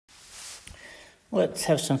Let's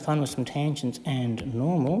have some fun with some tangents and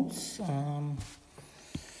normals.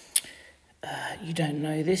 You don't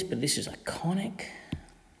know this, but this is a conic.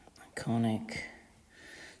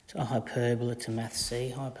 It's a hyperbola, it's a Math C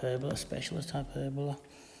hyperbola, specialist hyperbola.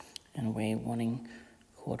 And we're wanting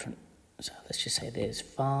quadrant, so let's just say there's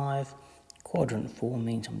 5. Quadrant 4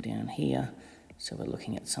 means I'm down here. So we're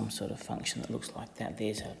looking at some sort of function that looks like that.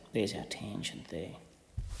 There's our tangent there.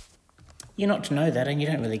 You're not to know that, and you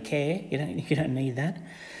don't really care. You don't need that.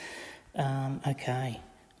 Okay,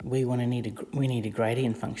 we need a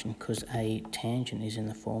gradient function because a tangent is in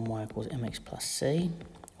the form y equals mx plus c.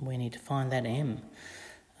 We need to find that m.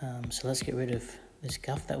 So let's get rid of this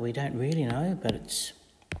guff that we don't really know, but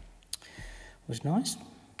was nice.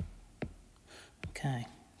 Okay.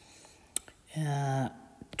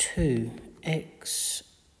 2x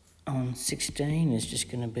on 16 is just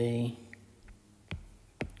going to be,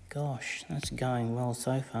 gosh, that's going well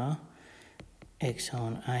so far, x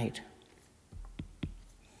on 8.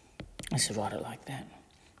 Let's write it like that,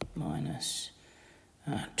 minus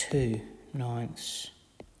 2/9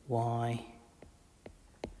 y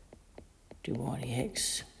dy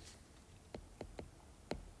dx.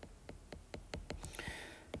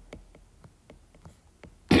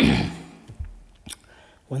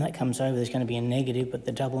 When that comes over, there's going to be a negative, but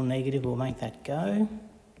the double negative will make that go.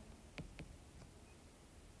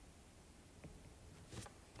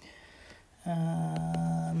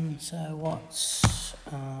 So what's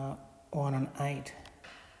 1 on 8?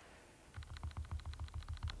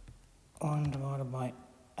 1 divided by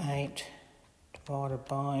 8 divided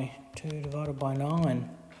by 2 divided by 9.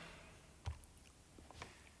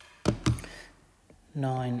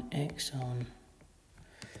 9x on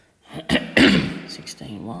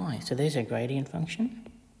 16y. So there's our gradient function.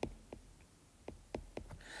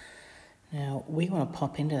 Now we want to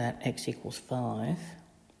pop into that x equals 5.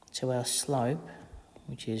 So our slope,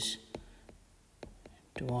 which is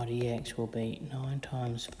dy dx, will be 9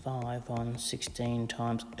 times 5 on 16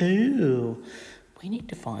 times... Ooh! We need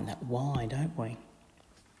to find that y, don't we?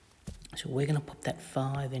 So we're going to pop that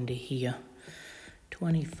 5 into here.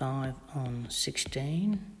 25 on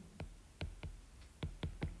 16.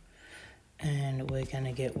 And we're going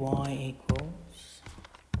to get y equals...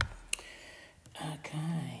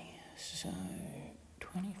 Okay, so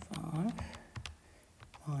 25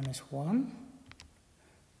 minus 1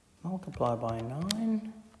 multiplied by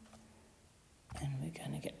 9, and we're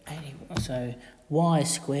going to get 81. So y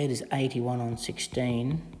squared is 81 on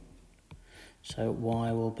 16, so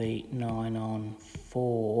y will be 9 on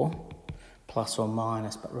 4 plus or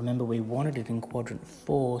minus, but remember we wanted it in quadrant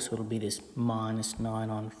 4, so it'll be this minus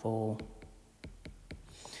 9 on 4.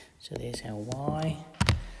 So there's our y.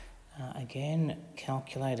 Again,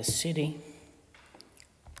 calculate a city.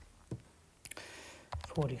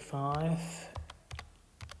 45.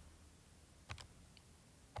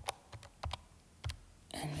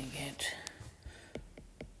 And we get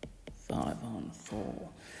 5 on 4.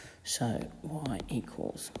 So y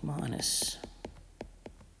equals minus.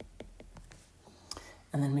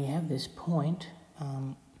 And then we have this point,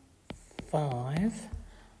 5,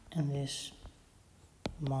 and this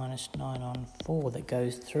minus 9 on 4 that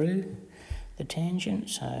goes through the tangent,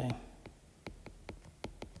 so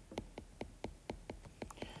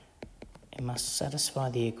it must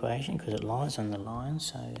satisfy the equation because it lies on the line,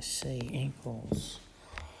 so C equals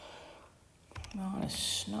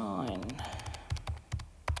minus 9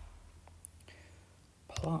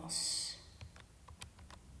 plus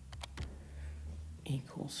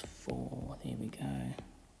equals 4. There we go.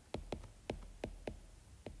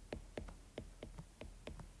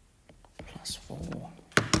 Plus 4.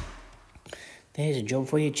 There's a job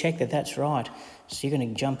for you. Check that that's right. So you're going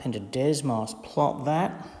to jump into Desmos, plot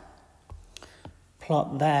that,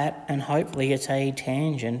 and hopefully it's a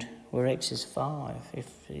tangent where x is 5.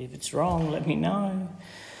 If it's wrong, let me know.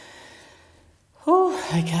 Oh,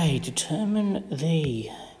 okay, determine the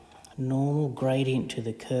normal gradient to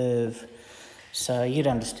the curve. So you'd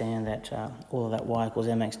understand that all of that y equals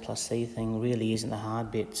mx plus c thing really isn't the hard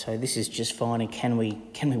bit. So this is just finding, can we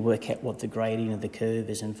work out what the gradient of the curve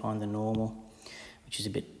is and find the normal, which is a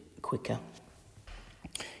bit quicker.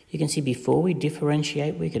 You can see before we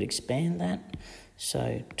differentiate, we could expand that.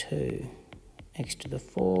 So 2x to the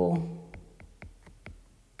 4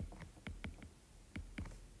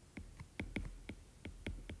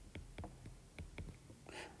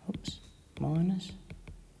 minus.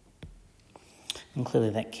 And clearly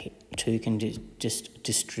that 2 can just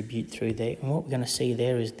distribute through there. And what we're going to see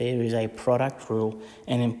there is a product rule,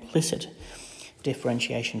 an implicit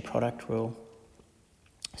differentiation product rule.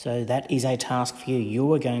 So that is a task for you.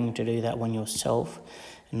 You are going to do that one yourself.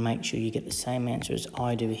 and make sure you get the same answer as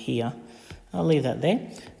I do here. I'll leave that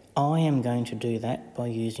there. I am going to do that by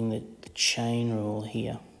using the chain rule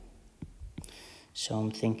here. So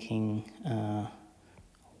I'm thinking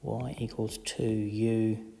y equals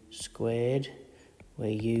 2u squared, where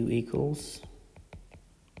u equals,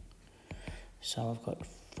 so I've got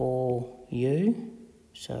 4u,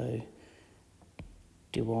 so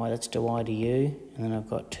that's dy du, and then I've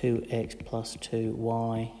got 2x plus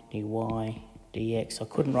 2y dy dx. I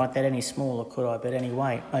couldn't write that any smaller, could I? But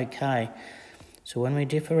anyway, okay. So when we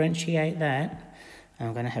differentiate that,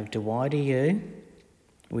 I'm going to have dy du,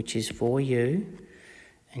 which is 4u,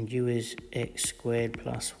 and u is x squared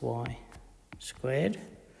plus y squared,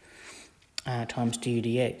 times du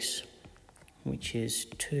dx, which is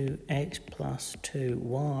 2x plus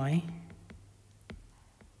 2y,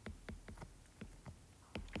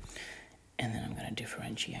 and then I'm going to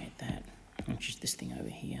differentiate that, which is this thing over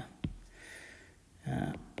here,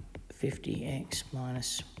 50x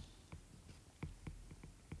minus,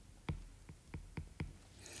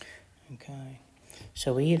 okay,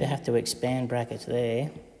 so we either have to expand brackets there,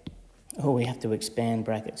 or we have to expand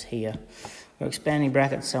brackets here. We're expanding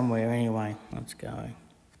brackets somewhere anyway. Let's go.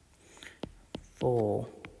 4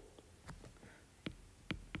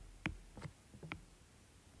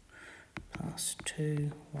 plus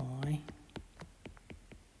 2y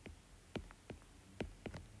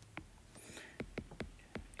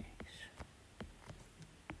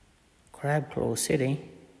Crab Claw City.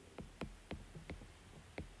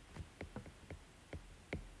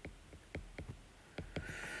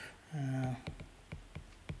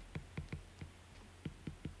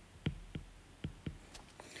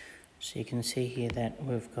 So you can see here that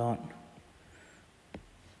we've got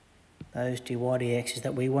those dy dx's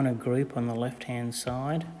that we want to group on the left hand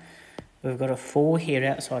side. We've got a 4 here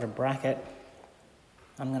outside a bracket.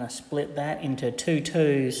 I'm going to split that into 2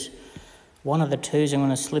 2's. One of the 2's I'm going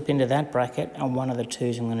to slip into that bracket, and one of the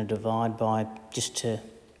 2's I'm going to divide by, just to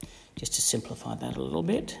simplify that a little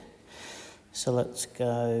bit. So let's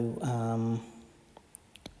go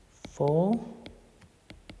 4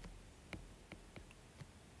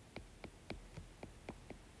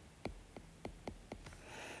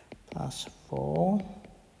 plus 4.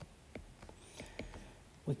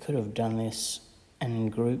 We could have done this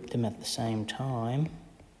and grouped them at the same time.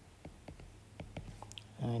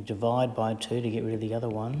 Divide by 2 to get rid of the other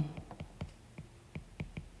one.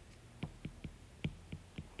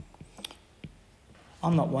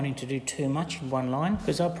 I'm not wanting to do too much in one line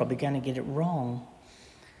because I'm probably going to get it wrong.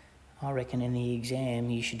 I reckon in the exam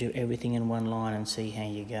you should do everything in one line and see how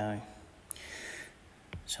you go.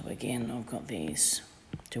 So again, I've got these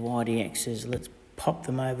dy dx's. Let's pop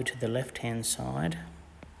them over to the left hand side.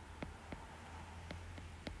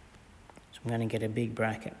 So I'm going to get a big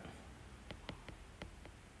bracket.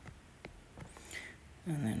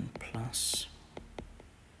 And then plus,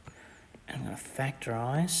 and I'm going to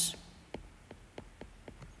factorise,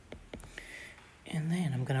 and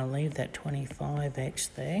then I'm going to leave that 25x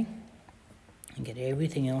there and get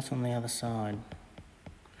everything else on the other side.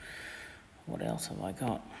 What else have I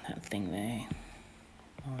got? That thing there,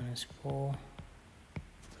 minus 4.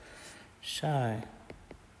 So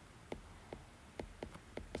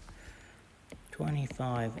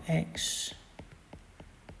 25x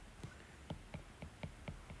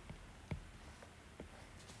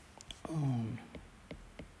on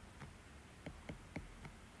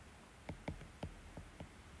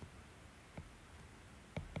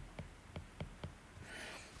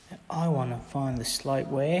I want to find the slope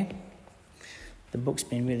where the book's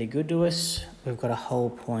been really good to us. We've got a whole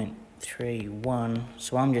point 3, 1,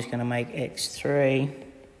 so I'm just going to make x3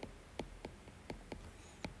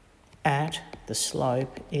 at the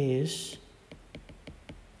slope is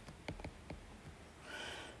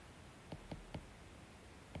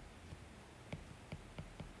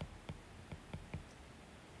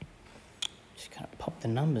just kind of pop the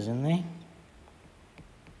numbers in there.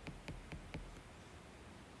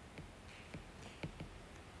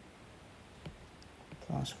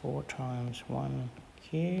 Plus 4 times 1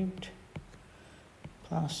 cubed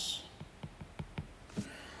plus,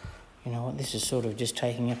 you know what, this is sort of just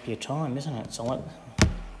taking up your time, isn't it? So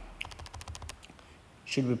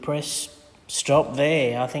should we press stop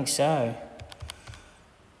there? I think so.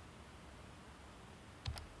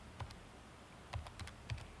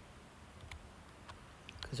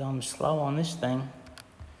 Because I'm slow on this thing.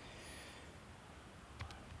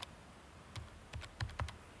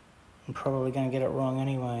 I'm probably going to get it wrong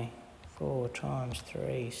anyway. 4 times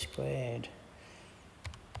 3 squared.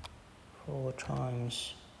 4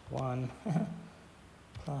 times 1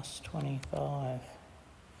 plus 25.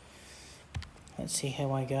 Let's see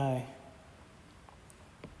how I go.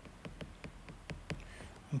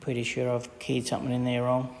 I'm pretty sure I've keyed something in there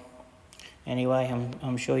wrong. Anyway,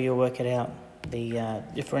 I'm sure you'll work it out. The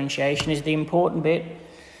differentiation is the important bit.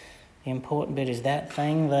 The important bit is that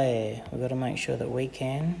thing there. We've got to make sure that we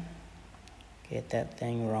can get that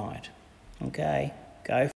thing right. Okay, go.